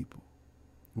these people?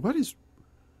 What is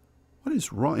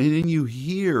wrong? And then you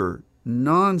hear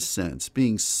nonsense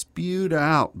being spewed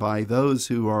out by those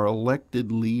who are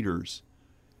elected leaders.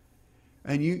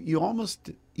 And you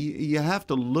almost have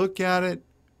to look at it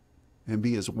and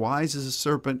be as wise as a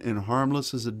serpent and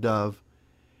harmless as a dove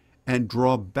and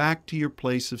draw back to your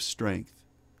place of strength.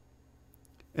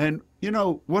 And,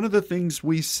 one of the things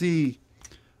we see,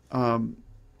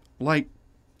 like,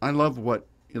 I love what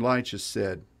Elijah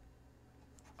said.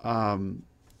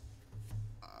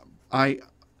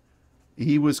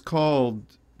 He was called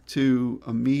to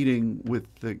a meeting with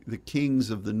the kings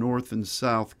of the north and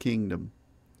south kingdom.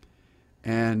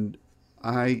 And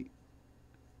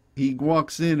he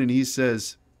walks in and he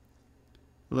says,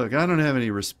 look, I don't have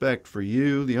any respect for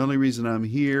you. The only reason I'm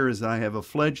here is I have a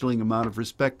fledgling amount of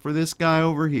respect for this guy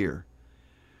over here.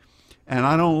 And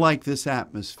I don't like this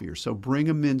atmosphere. So bring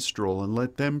a minstrel and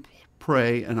let them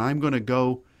pray. And I'm going to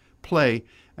go play.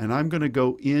 And I'm going to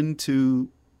go into,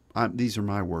 these are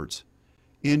my words,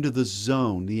 into the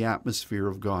zone, the atmosphere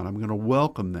of God. I'm going to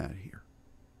welcome that here.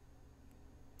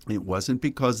 It wasn't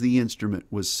because the instrument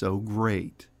was so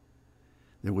great.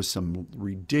 There was some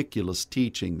ridiculous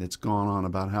teaching that's gone on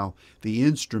about how the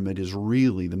instrument is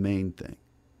really the main thing.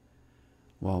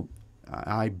 Well,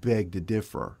 I beg to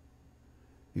differ.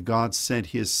 God sent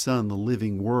His Son, the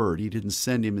living Word. He didn't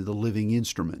send Him as the living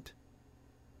instrument.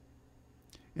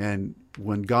 And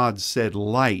when God said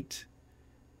light,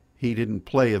 He didn't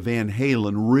play a Van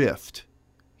Halen riff.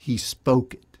 He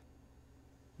spoke it.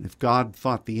 If God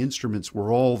thought the instruments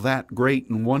were all that great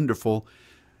and wonderful,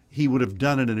 He would have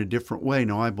done it in a different way.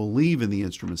 Now, I believe in the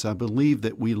instruments. I believe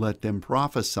that we let them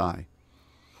prophesy.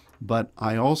 But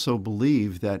I also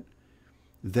believe that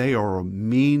they are a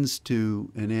means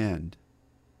to an end.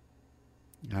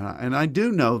 And I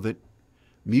do know that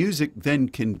music then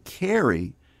can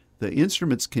carry, the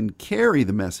instruments can carry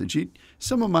the message.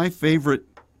 Some of my favorite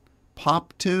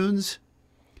pop tunes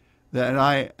that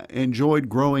I enjoyed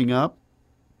growing up,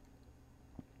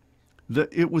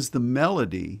 it was the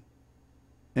melody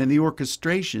and the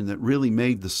orchestration that really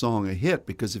made the song a hit,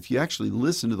 because if you actually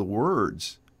listen to the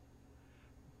words,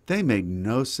 they made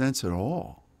no sense at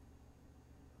all.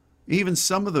 Even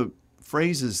some of the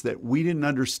phrases that we didn't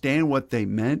understand what they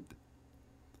meant,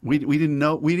 we didn't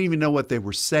even know what they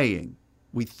were saying.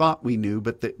 We thought we knew,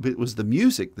 but it was the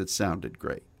music that sounded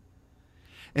great.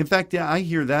 In fact, I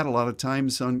hear that a lot of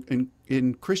times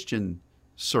in Christian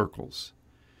circles.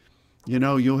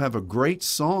 You'll have a great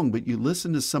song, but you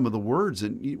listen to some of the words,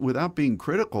 and without being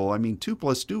critical, 2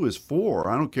 + 2 is 4.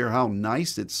 I don't care how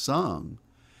nice it's sung.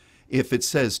 If it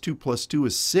says 2 + 2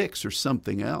 is 6 or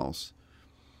something else.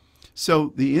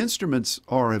 So the instruments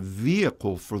are a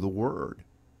vehicle for the Word,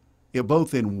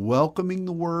 both in welcoming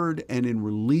the Word and in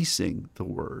releasing the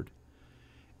Word.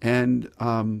 And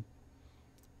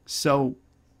so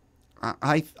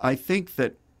I think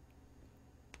that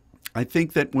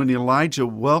when Elijah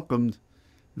welcomed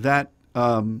that,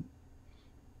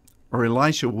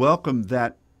 Elisha welcomed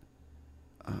that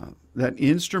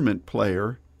instrument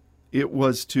player, it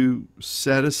was to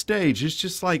set a stage. It's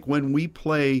just like when we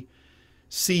play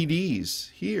CDs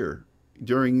here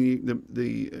during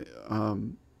the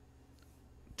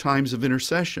times of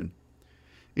intercession.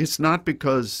 It's not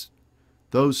because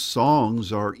those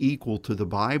songs are equal to the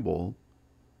Bible.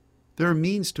 They're a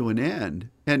means to an end.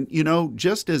 And,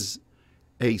 just as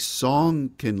a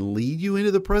song can lead you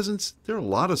into the presence. There are a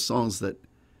lot of songs that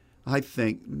I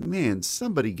think, man,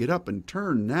 somebody get up and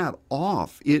turn that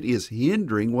off. It is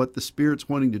hindering what the Spirit's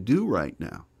wanting to do right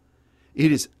now.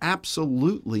 It is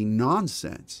absolutely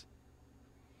nonsense.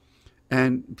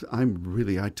 And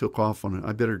I took off on it.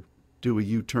 I better do a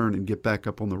U-turn and get back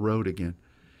up on the road again.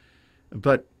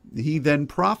 But he then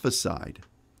prophesied.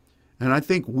 And I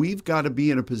think we've got to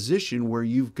be in a position where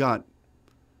you've got,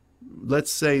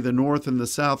 let's say, the North and the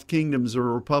South kingdoms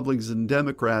or Republicans and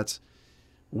Democrats.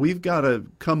 We've got to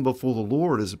come before the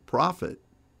Lord as a prophet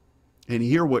and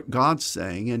hear what God's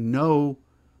saying and know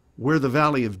where the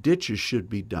valley of ditches should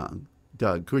be dug.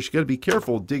 Of course, you got to be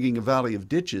careful digging a valley of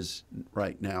ditches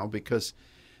right now, because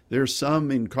there's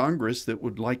some in Congress that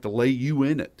would like to lay you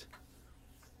in it,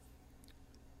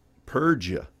 purge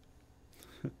you.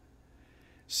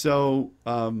 So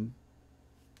I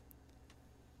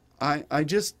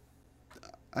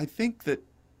think that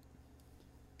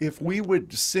if we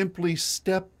would simply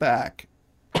step back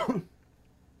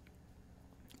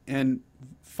and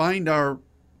find our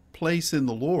place in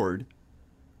the Lord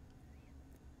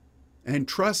and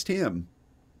trust Him,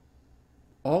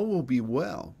 all will be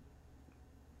well.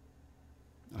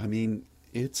 I mean,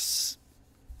 it's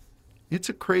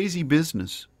a crazy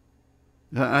business.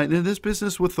 In this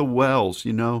business with the wells,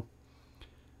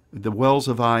 the wells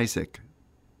of Isaac,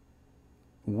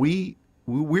 we're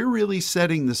really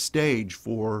setting the stage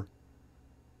for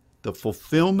the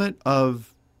fulfillment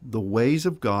of the ways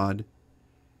of God,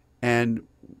 and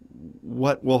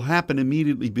what will happen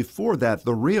immediately before that,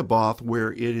 the Rehoboth,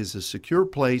 where it is a secure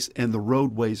place and the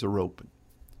roadways are open.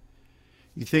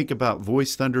 You think about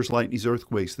voice, thunders, lightnings,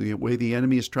 earthquakes, the way the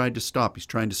enemy has tried to stop. He's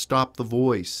trying to stop the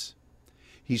voice.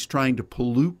 He's trying to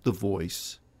pollute the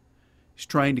voice. He's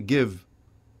trying to give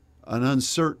an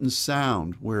uncertain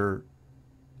sound where,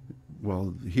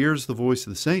 well, here's the voice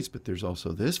of the saints, but there's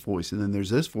also this voice, and then there's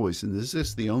this voice, and is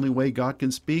this the only way God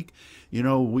can speak?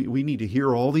 We need to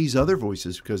hear all these other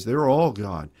voices because they're all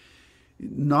God.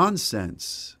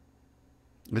 Nonsense.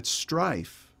 It's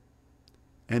strife.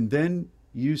 And then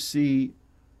you see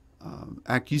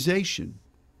accusation.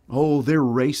 Oh, they're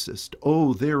racist.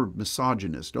 Oh, they're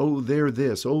misogynist. Oh, they're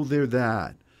this. Oh, they're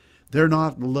that. They're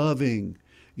not loving.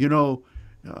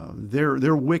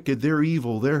 They're wicked. They're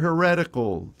evil. They're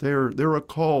heretical. They're a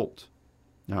cult.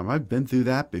 Now, I've been through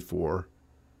that before.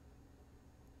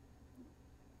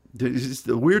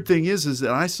 The weird thing is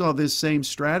that I saw this same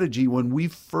strategy when we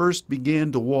first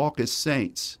began to walk as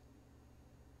saints.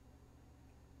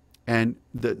 And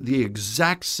the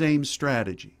exact same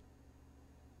strategy,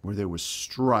 where there was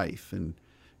strife and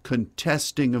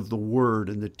contesting of the word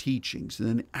and the teachings, and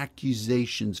then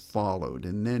accusations followed,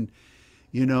 and then,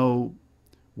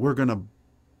 we're gonna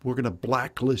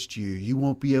blacklist you. You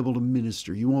won't be able to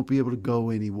minister. You won't be able to go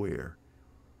anywhere.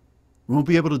 You won't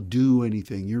be able to do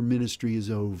anything. Your ministry is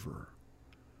over.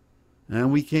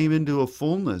 And we came into a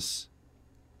fullness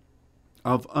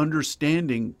of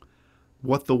understanding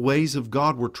what the ways of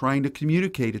God were trying to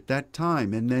communicate at that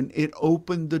time. And then it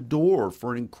opened the door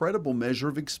for an incredible measure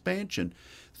of expansion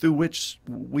through which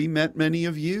we met many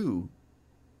of you.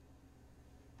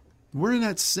 We're in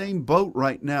that same boat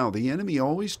right now. The enemy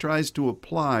always tries to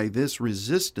apply this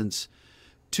resistance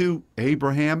to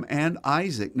Abraham and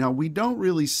Isaac. Now, we don't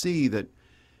really see that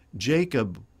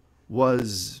Jacob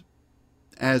was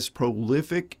as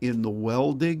prolific in the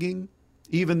well digging,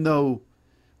 even though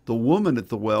the woman at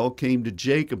the well came to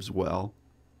Jacob's well,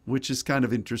 which is kind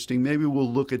of interesting. Maybe we'll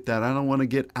look at that. I don't want to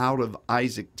get out of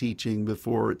Isaac teaching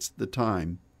before it's the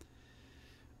time.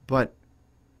 But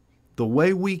the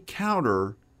way we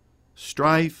counter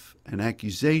strife and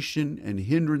accusation and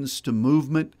hindrance to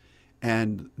movement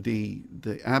and the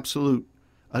absolute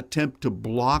attempt to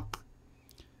block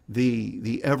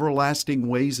the everlasting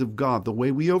ways of God, the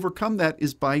way we overcome that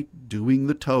is by doing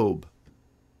the Tob.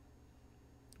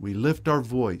 We lift our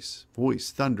voice,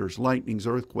 thunders, lightnings,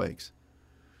 earthquakes.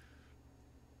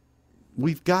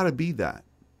 We've got to be that.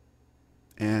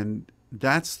 And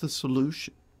that's the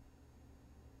solution.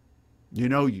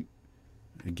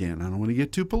 Again, I don't want to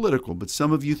get too political, but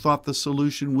some of you thought the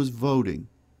solution was voting.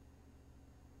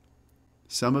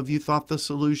 Some of you thought the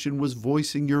solution was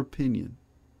voicing your opinion.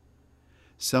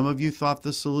 Some of you thought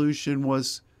the solution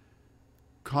was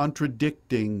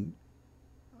contradicting,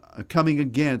 coming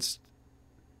against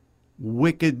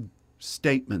wicked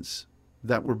statements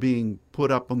that were being put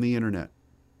up on the internet.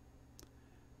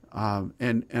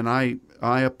 And I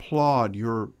applaud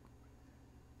your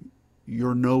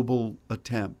noble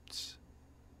attempts.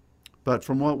 But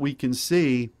from what we can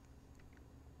see,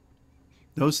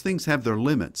 those things have their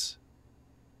limits.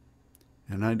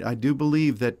 And I do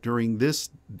believe that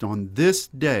on this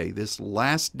day, this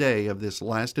last day of this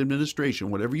last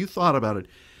administration, whatever you thought about it,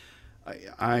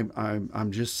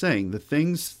 I'm just saying the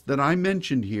things that I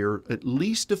mentioned here, at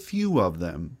least a few of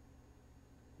them,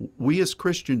 we as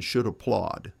Christians should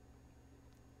applaud.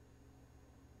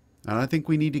 And I think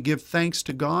we need to give thanks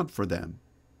to God for them.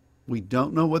 We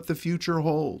don't know what the future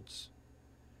holds.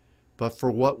 But for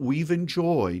what we've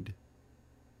enjoyed,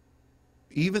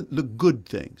 even the good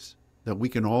things that we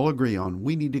can all agree on,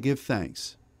 we need to give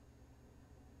thanks.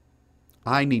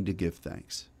 I need to give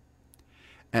thanks.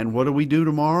 And what do we do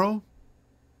tomorrow?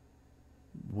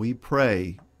 We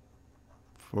pray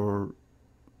for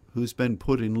who's been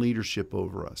put in leadership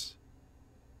over us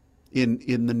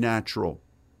in the natural,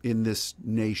 in this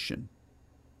nation,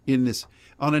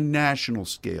 on a national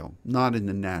scale, not in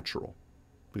the natural,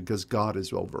 because God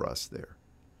is over us there.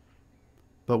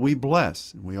 But we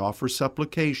bless and we offer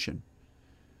supplication.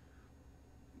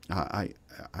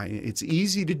 It's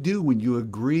easy to do when you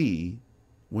agree,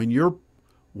 when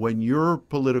your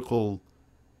political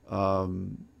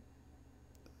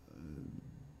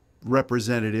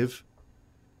representative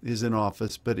is in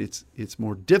office, but it's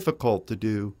more difficult to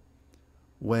do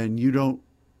when you don't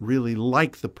really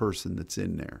like the person that's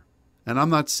in there. And I'm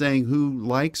not saying who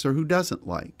likes or who doesn't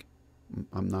like.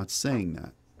 I'm not saying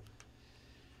that.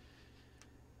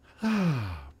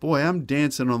 Boy, I'm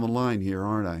dancing on the line here,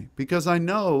 aren't I? Because I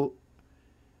know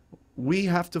we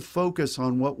have to focus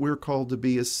on what we're called to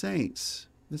be as saints.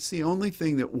 It's the only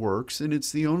thing that works, and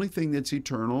it's the only thing that's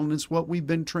eternal, and it's what we've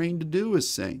been trained to do as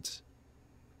saints.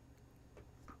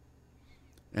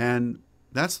 And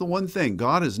that's the one thing.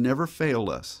 God has never failed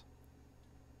us.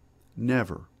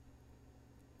 Never.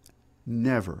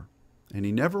 Never. And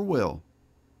He never will.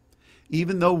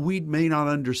 Even though we may not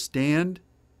understand,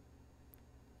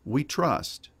 we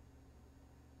trust.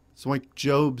 It's like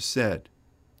Job said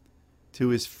to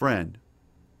his friend,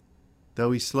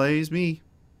 though he slays me,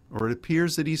 or it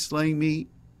appears that he's slaying me,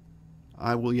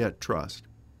 I will yet trust.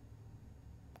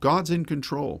 God's in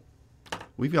control.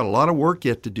 We've got a lot of work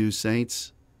yet to do,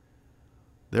 saints.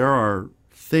 There are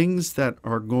things that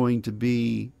are going to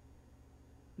be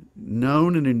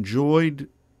known and enjoyed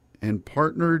and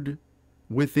partnered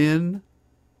within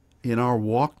in our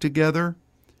walk together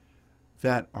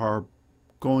that are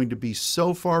going to be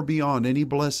so far beyond any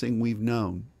blessing we've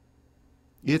known.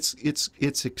 It's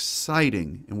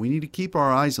exciting, and we need to keep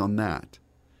our eyes on that.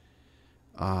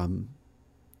 I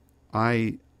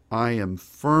am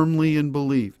firmly in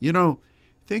belief.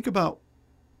 Think about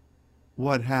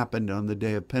what happened on the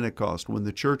day of Pentecost when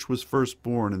the church was first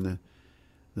born and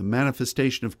the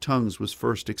manifestation of tongues was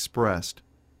first expressed.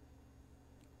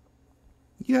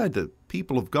 You had the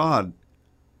people of God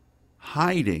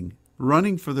hiding,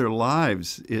 running for their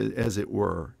lives, as it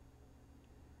were.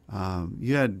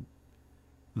 You had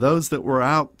those that were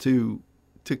out to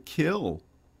kill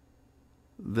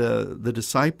the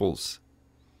disciples.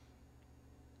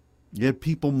 You had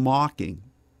people mocking.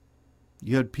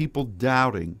 You had people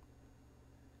doubting.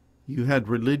 You had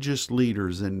religious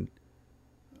leaders and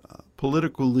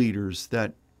political leaders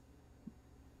that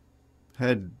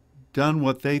had done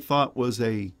what they thought was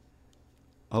a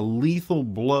lethal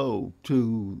blow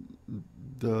to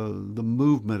the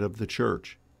movement of the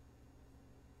church.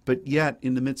 But yet,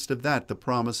 in the midst of that, the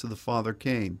promise of the Father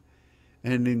came.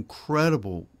 And an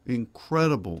incredible,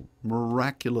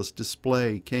 miraculous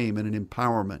display came and an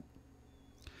empowerment.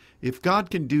 If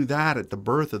God can do that at the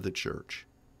birth of the church,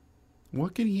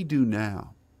 what can He do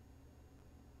now?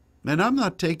 And I'm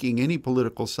not taking any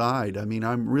political side. I mean,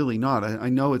 I'm really not. I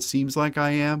know it seems like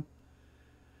I am.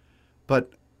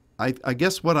 But I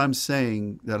guess what I'm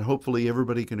saying, that hopefully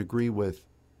everybody can agree with,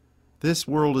 this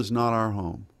world is not our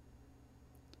home.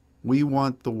 We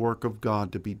want the work of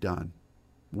God to be done.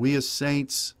 We as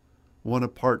saints want to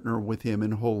partner with Him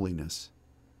in holiness.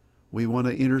 We want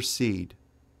to intercede.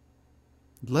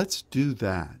 Let's do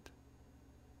that.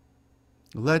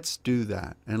 Let's do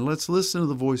that. And let's listen to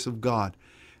the voice of God.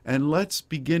 And let's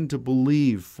begin to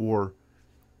believe for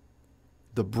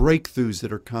the breakthroughs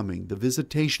that are coming, the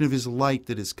visitation of His light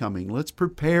that is coming. Let's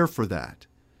prepare for that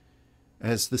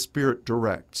as the Spirit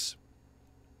directs.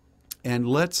 And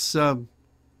let's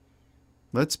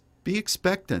be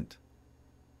expectant.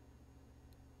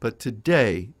 But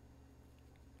today,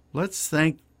 let's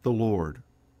thank the Lord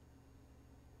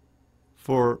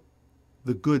for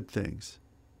the good things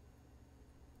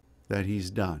that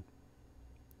He's done.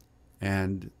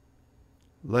 And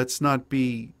let's not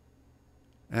be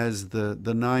as the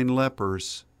 9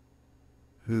 lepers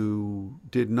who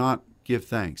did not give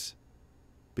thanks,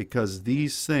 because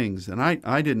these things, and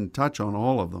I didn't touch on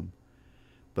all of them,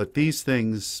 but these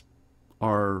things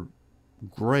are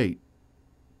great,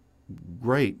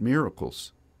 great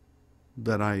miracles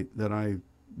that I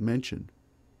mentioned.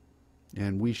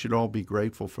 And we should all be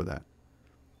grateful for that.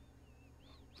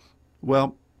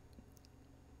 Well,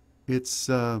 it's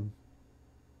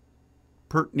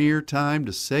pert near time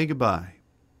to say goodbye.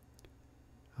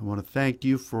 I want to thank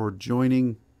you for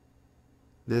joining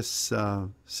this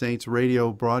Saints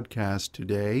Radio broadcast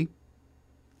today.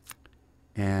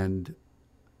 And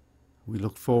we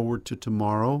look forward to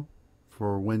tomorrow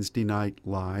for Wednesday Night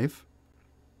Live.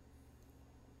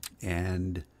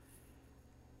 And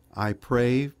I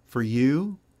pray for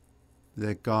you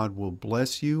that God will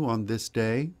bless you on this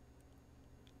day,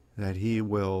 that He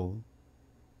will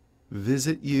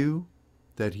visit you,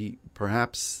 that He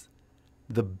perhaps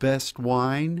the best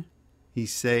wine He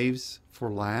saves for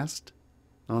last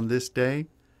on this day.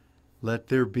 Let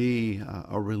there be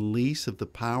a release of the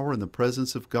power and the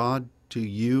presence of God to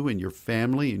you and your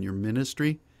family and your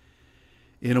ministry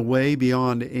in a way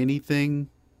beyond anything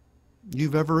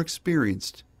you've ever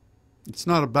experienced. It's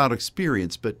not about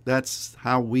experience, but that's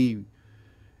how we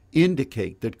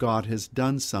indicate that God has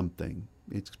done something.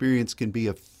 Experience can be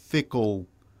a fickle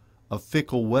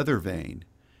weather vane,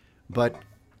 but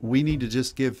we need to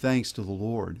just give thanks to the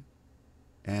Lord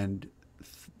and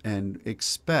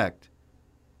expect.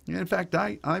 In fact,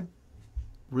 I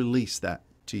release that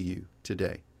to you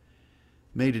today.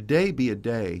 May today be a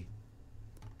day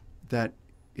that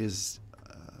is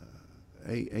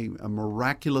a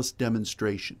miraculous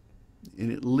demonstration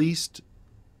in at least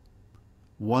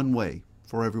one way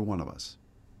for every one of us.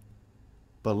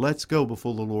 But let's go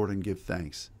before the Lord and give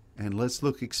thanks. And let's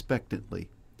look expectantly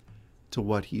to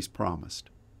what He's promised.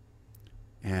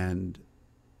 And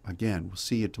again, we'll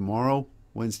see you tomorrow,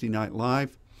 Wednesday Night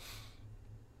Live.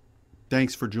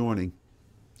 Thanks for joining.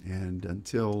 And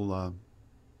until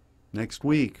next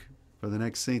week for the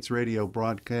next Saints Radio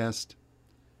broadcast,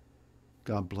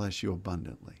 God bless you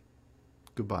abundantly.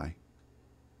 Goodbye.